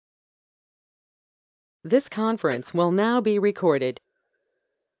This conference will now be recorded.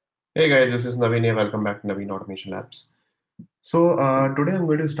 Hey guys, this is Naveen here. Welcome back to Naveen Automation Labs. So today I'm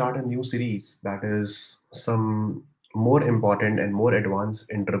going to start a new series that is some more important and more advanced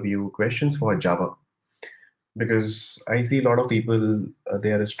interview questions for Java because I see a lot of people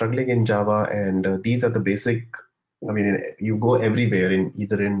they are struggling in Java and these are the basic. I mean, you go everywhere in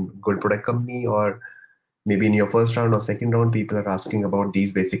either in good product company or maybe in your first round or second round, people are asking about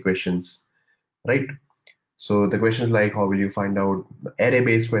these basic questions, right? So the questions like how will you find out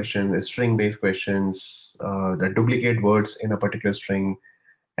array-based questions, string-based questions, the duplicate words in a particular string,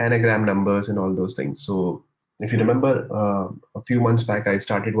 anagram numbers, and all those things. So if you remember, a few months back, I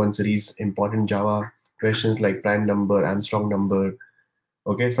started one series important Java questions like prime number, Armstrong number.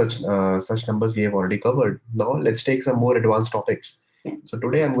 Okay, such numbers we have already covered. Now let's take some more advanced topics. So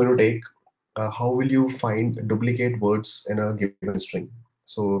today I'm going to take how will you find duplicate words in a given string.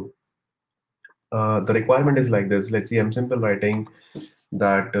 So the requirement is like this. Let's see, I'm simple writing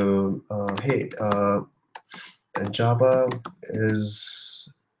that hey, Java is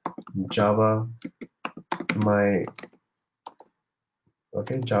Java my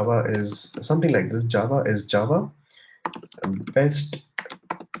okay, Java is something like this. Java is Java. Best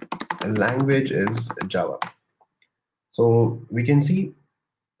language is Java. So we can see.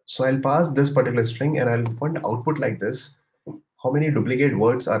 So I'll pass this particular string and I'll want output like this. How many duplicate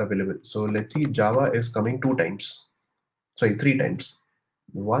words are available? So let's see, Java is coming two times. Sorry, three times.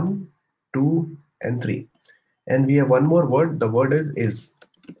 One, two, and three. And we have one more word. The word is.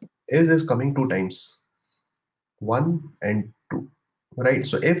 Is coming two times. One and two. Right.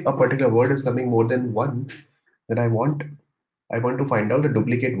 So if a particular word is coming more than one, then I want to find out the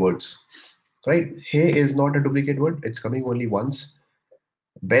duplicate words. Right. Hey is not a duplicate word. It's coming only once.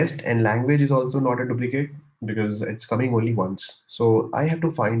 Best and language is also not a duplicate because it's coming only once. So I have to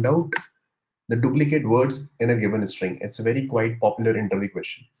find out the duplicate words in a given string. It's a very quite popular interview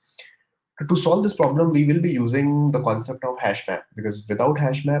question. To solve this problem, we will be using the concept of hash map because without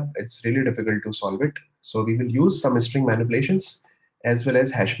hash map, it's really difficult to solve it. So we will use some string manipulations as well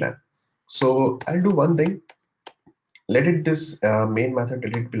as hash map. So I'll do one thing. Let it this main method,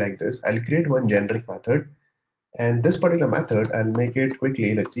 let it be like this. I'll create one generic method and this particular method, I'll make it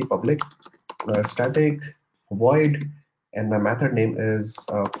quickly. Let's see, public static void, and my method name is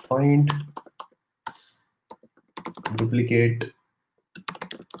find duplicate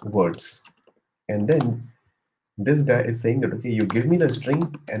words. And then this guy is saying that okay, you give me the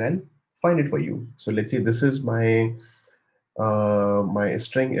string and I'll find it for you. So let's see, this is my my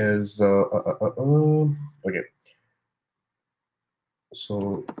string is okay.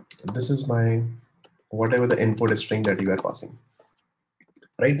 So this is my whatever the input string that you are passing,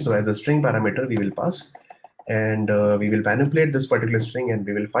 right? So as a string parameter we will pass and we will manipulate this particular string and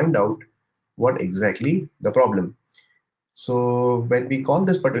we will find out what exactly the problem. So when we call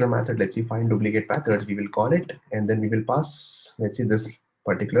this particular method, let's see, find duplicate methods, we will call it and then we will pass, let's see, this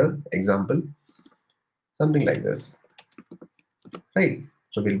particular example, something like this, right?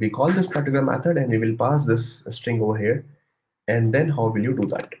 So we'll be call this particular method and we will pass this string over here. And then how will you do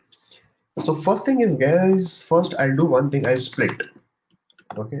that? So first thing is, guys, first I'll do one thing, I split,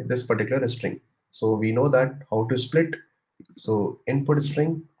 okay, this particular string. So we know that how to split. So input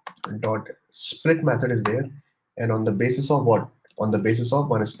string dot split method is there, and on the basis of what? On the basis of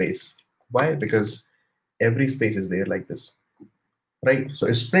one space. Why? Because every space is there like this, right? So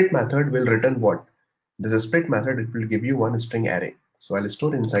a split method will return what? This is a split method, it will give you one string array. So I'll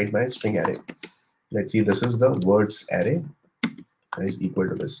store inside my string array. Let's see, this is the words array is equal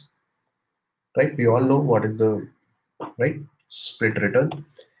to this, right? We all know what is the right split return.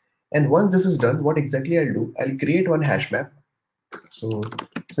 And once this is done, what exactly I'll do? I'll create one hash map. So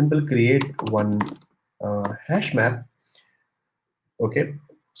simple create one hash map. Okay,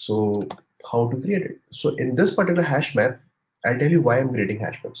 so how to create it? So in this particular hash map, I'll tell you why I'm creating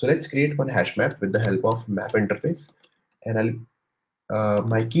hash map. So let's create one hash map with the help of map interface, and I'll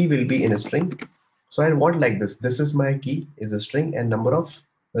my key will be in a string. So I want like this. This is my key is a string and number of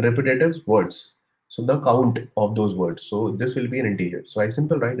repetitive words. So the count of those words. So this will be an integer. So I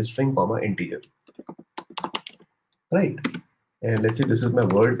simple write a string comma integer, right? And let's say this is my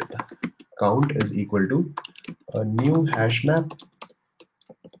word count is equal to a new hash map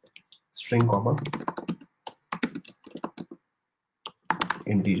string comma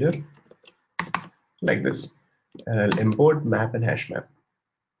integer like this, and I'll import map and hash map.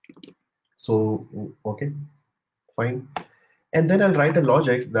 So okay, fine, and then I'll write a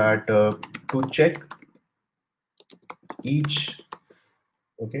logic that to check each,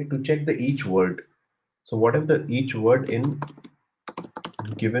 okay, to check the each word. So what if the each word in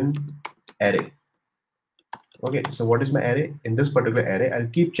given array, Okay, so what is my array? In this particular array, I'll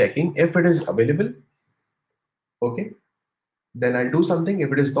keep checking if it is available. Okay, then I'll do something.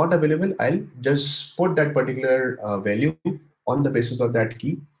 If it is not available, I'll just put that particular value on the basis of that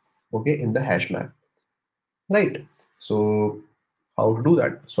key, okay, in the hash map, right? So how to do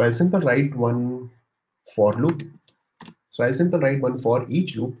that? So I'll simply write one for loop. So I'll simply write one for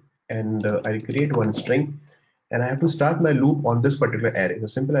each loop, and I'll create one string, and I have to start my loop on this particular array. So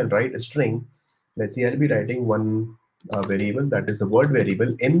simple, I'll write a string. Let's see, I'll be writing one variable, that is the word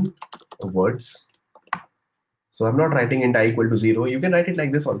variable in words. So I'm not writing int I equal to 0. You can write it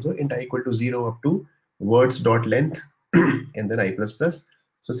like this also, int I equal to 0 up to words dot length and then I plus plus.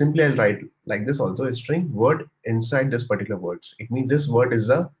 So simply I'll write like this also, a string word inside this particular words. It means this word is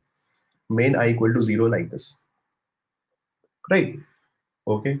the main I equal to 0 like this, right?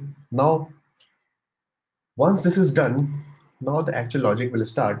 Okay, now once this is done, now the actual logic will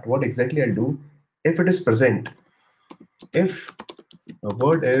start. What exactly I'll do, if it is present, if a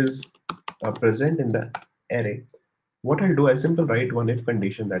word is present in the array, what I'll do, I simply write one if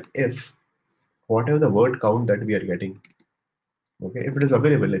condition, that if whatever the word count that we are getting, okay, if it is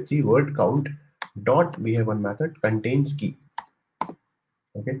available, let's see, word count dot, we have one method, contains key.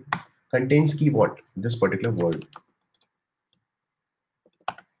 Okay, contains key what? This particular word.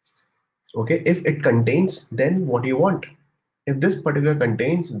 Okay, if it contains, then what do you want? If this particular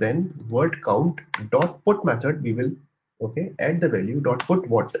contains, then word count dot put method, we will, okay, add the value dot put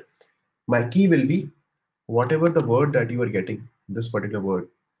what? My key will be whatever the word that you are getting, this particular word.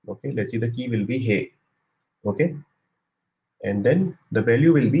 Okay, let's see, the key will be hey. Okay, and then the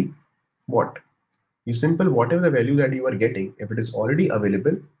value will be what? You simple whatever the value that you are getting, if it is already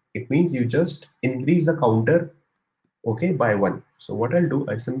available, it means you just increase the counter, okay, by 1. So what I'll do,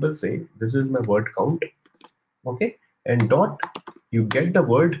 I simple say this is my word count, okay, and dot, you get the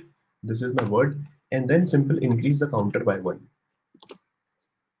word, this is my word, and then simple increase the counter by 1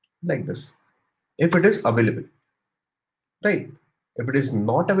 like this, if it is available, right? If it is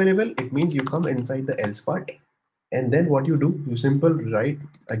not available, it means you come inside the else part, and then what you do, you simple write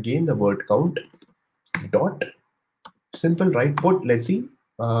again the word count dot, simple write put, let's see,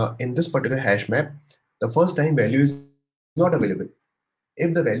 in this particular hash map, the first time value is not available.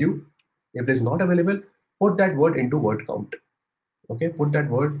 If the value, if it is not available, put that word into word count. Okay, put that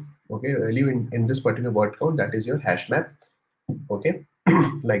word, okay, value in this particular word count, that is your hash map. Okay,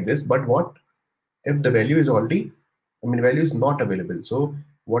 like this. But what if the value is already, I mean, value is not available? So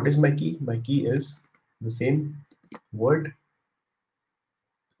what is my key? My key is the same word.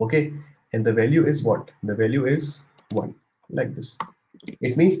 Okay, and the value is what? The value is 1, like this.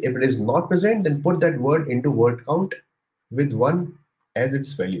 It means if it is not present, then put that word into word count with 1 as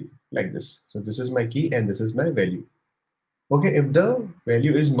its value, like this. So this is my key and this is my value. Okay, if the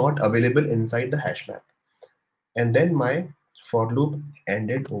value is not available inside the hash map, and then my for loop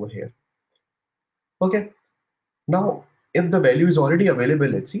ended over here. Okay, now if the value is already available,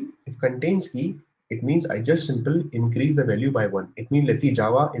 let's see, if contains key, it means I just simple increase the value by 1. It means, let's see,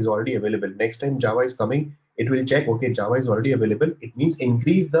 Java is already available. Next time Java is coming, it will check, okay, Java is already available. It means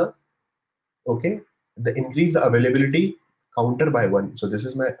increase the, okay, the increase the availability counter by 1. So this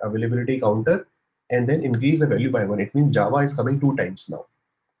is my availability counter, and then increase the value by 1. It means Java is coming 2 times now.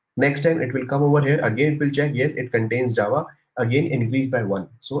 Next time it will come over here, again it will check, yes, it contains Java, again increase by 1.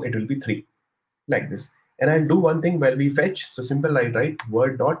 So it will be 3, like this. And I'll do one thing while we fetch. So simple, I write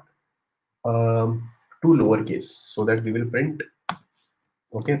word dot to lowercase, so that we will print,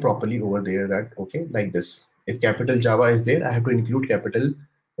 okay, properly over there, that, okay, like this. If capital Java is there, I have to include capital,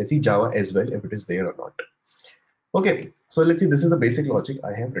 let's see, Java as well, if it is there or not. Okay, so let's see, this is the basic logic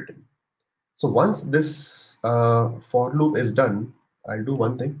I have written. So once this for loop is done, I'll do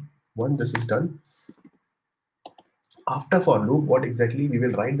one thing. Once this is done, after for loop, what exactly we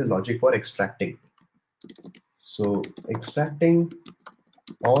will write the logic for extracting. So extracting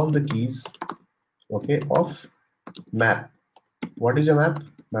all the keys, okay, of map. What is your map?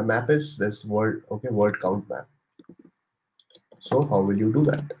 My map is this word, okay, word count map. So how will you do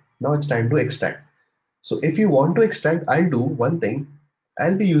that? Now it's time to extract. So if you want to extract, I'll do one thing.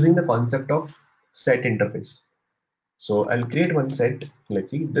 I'll be using the concept of set interface. So I'll create one set.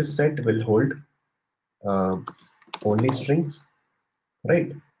 Let's see, this set will hold only strings,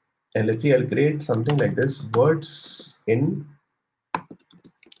 right? And let's see, I'll create something like this, words in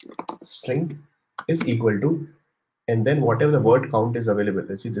string is equal to, and then whatever the word count is available.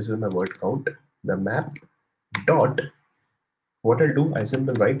 Let's see, this is my word count, the map dot, what I'll do, I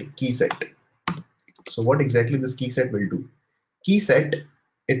simply write key set. So what exactly this key set will do? Key set,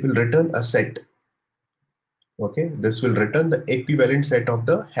 it will return a set. Okay, this will return the equivalent set of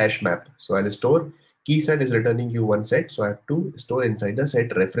the hash map. So I'll store key set is returning you one set, so I have to store inside the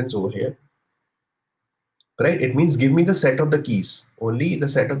set reference over here, right? It means give me the set of the keys. Only the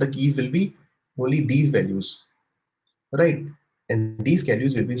set of the keys will be only these values, right? And these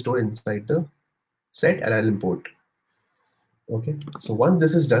values will be stored inside the set, and I'll import. Okay, so once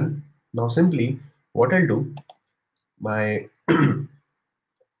this is done, now simply what I'll do, my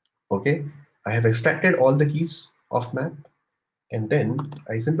okay, I have extracted all the keys of map, and then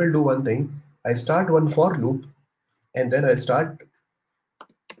I simply do one thing. I start one for loop, and then I start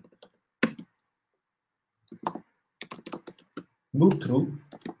loop through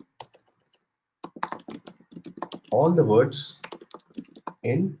all the words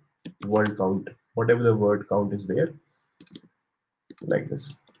in word count, whatever the word count is there, like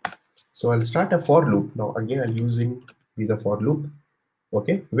this. So I'll start a for loop. Now again I'm using the for loop,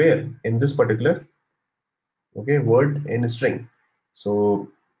 okay, where in this particular, okay, word in a string. So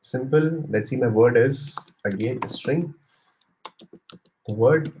simple, let's see, my word is again a string,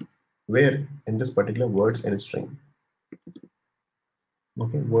 word where in this particular words in a string,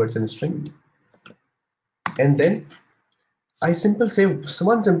 okay, words in a string. And then I simply say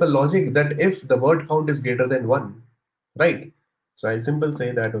one simple logic that if the word count is greater than 1, right? So I simply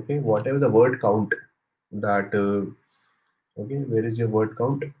say that, okay, whatever the word count that okay, where is your word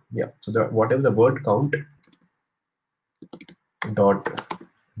count? Yeah, so that whatever the word count dot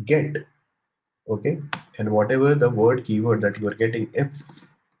get, okay, and whatever the word keyword that you are getting, if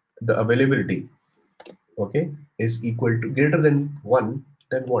the availability, okay, is equal to greater than 1,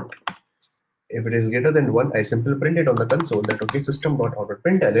 then what? If it is greater than 1, I simply print it on the console that, okay,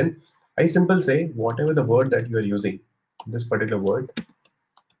 system.out.println. I simply say whatever the word that you are using, this particular word,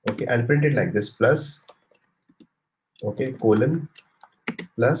 okay, I'll print it like this, plus, okay, colon,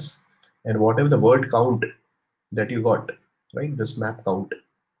 plus, and whatever the word count that you got, right, this map count,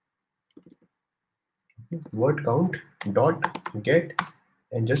 word count dot get,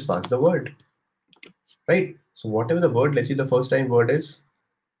 and just pass the word, right? So whatever the word, let's see, the first time word is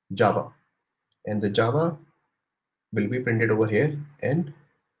Java, and the Java will be printed over here, and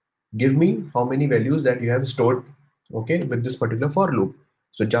give me how many values that you have stored, okay, with this particular for loop.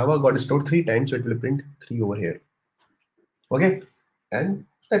 So Java got stored 3 times, so it will print 3 over here, okay, and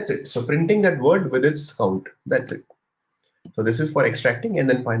that's it. So printing that word with its count, that's it. So this is for extracting, and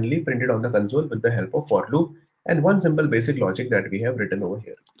then finally printed on the console with the help of for loop and one simple basic logic that we have written over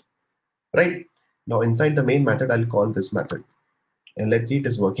here, right? Now inside the main method, I'll call this method, and let's see it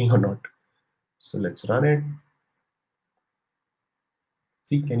is working or not. So let's run it.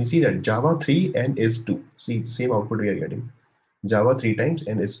 See, can you see that Java 3 and is 2? See, same output we are getting. Java 3 times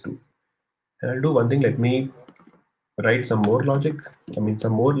and is 2. And I'll do one thing. Let me write some more logic. I mean,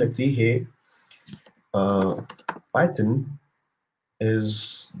 some more. Let's see. Hey, uh, Python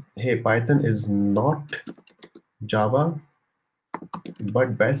Python is not Java,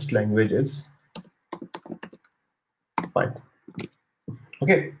 but best language is Python.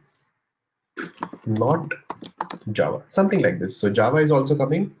 Okay, not Java, something like this. So Java is also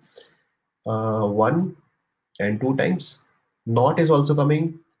coming 1 and 2 times. Not is also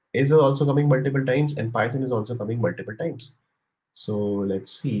coming, is also coming multiple times, and Python is also coming multiple times. So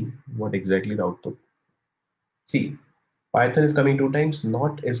let's see what exactly the output. See, Python is coming 2 times,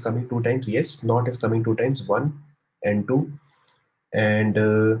 not is coming 2 times. Yes, not is coming 2 times, 1 and 2,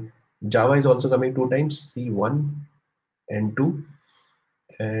 and Java is also coming 2 times. See, 1 and 2,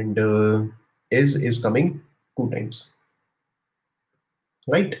 and is coming 2 times,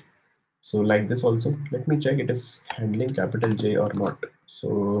 right? So like this also, let me check it is handling capital J or not.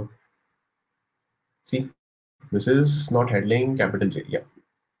 So see, this is not handling capital J. Yeah,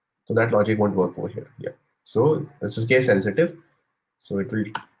 so that logic won't work over here. Yeah, so this is case sensitive, so it will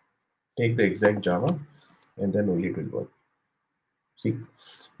take the exact Java and then only it will work. See,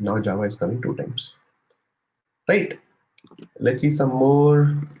 now Java is coming 2 times, right? Let's see some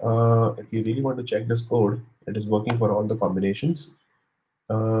more. If you really want to check this code, it is working for all the combinations.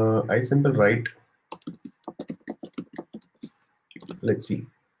 I simply write, let's see,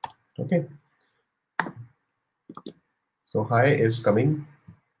 okay, so hi is coming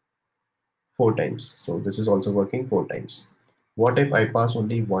 4 times, so this is also working 4 times. What if I pass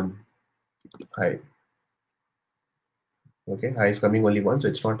only 1 hi? Okay, hi is coming only 1, so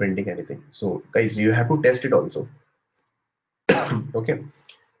it's not printing anything. So guys, you have to test it also. Okay,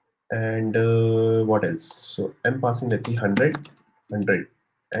 and what else? So I'm passing, let's see, 100 100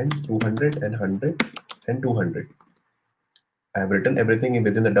 and 200 and 100 and 200. I have written everything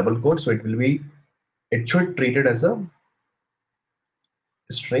within the double quote, so it should treat it as a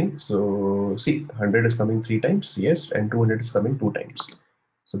string. So see, 100 is coming 3 times, yes, and 200 is coming 2 times.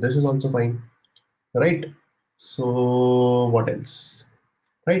 So this is also fine. right? So what else?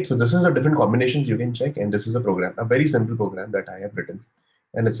 Right, so this is the different combinations you can check, and this is a program, a very simple program that I have written,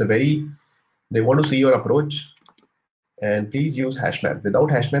 and it's a very, they want to see your approach, and please use hash map.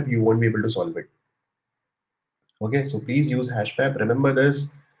 Without hash map you won't be able to solve it. Okay, so please use hash map. Remember this: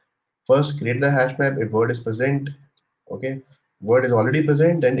 first create the hash map. If word is present, okay, word is already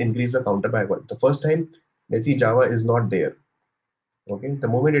present, then increase the counter by 1. The first time, let's see, Java is not there. Okay, the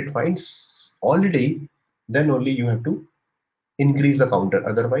moment it finds already, then only you have to increase the counter.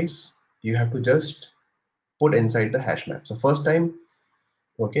 Otherwise you have to just put inside the hash map. So first time,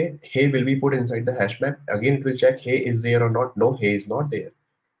 okay, hey will be put inside the hash map. Again it will check hey is there or not. No, hey is not there.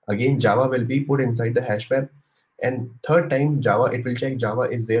 Again Java will be put inside the hash map, and third time Java, it will check Java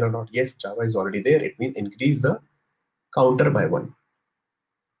is there or not. Yes, Java is already there. It means increase the counter by 1.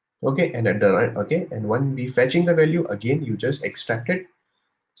 Okay, and at the right, okay, and when we fetching the value, again you just extract it.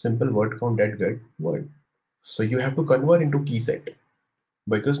 Simple word count that get word. So you have to convert into key set,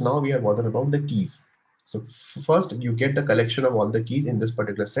 because now we are bothered about the keys. So first you get the collection of all the keys in this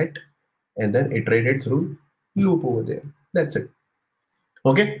particular set, and then iterate it through loop over there. That's it.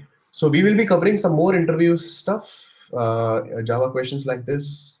 Okay, so we will be covering some more interview stuff, Java questions like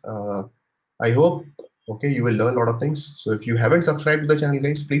this. I hope, okay, you will learn a lot of things. So if you haven't subscribed to the channel,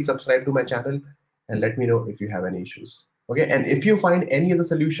 guys, please subscribe to my channel and let me know if you have any issues. Okay, and if you find any other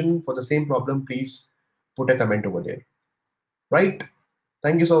solution for the same problem, please put a comment over there. Right?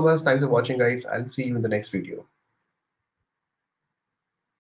 Thank you so much. Thanks for watching, guys. I'll see you in the next video.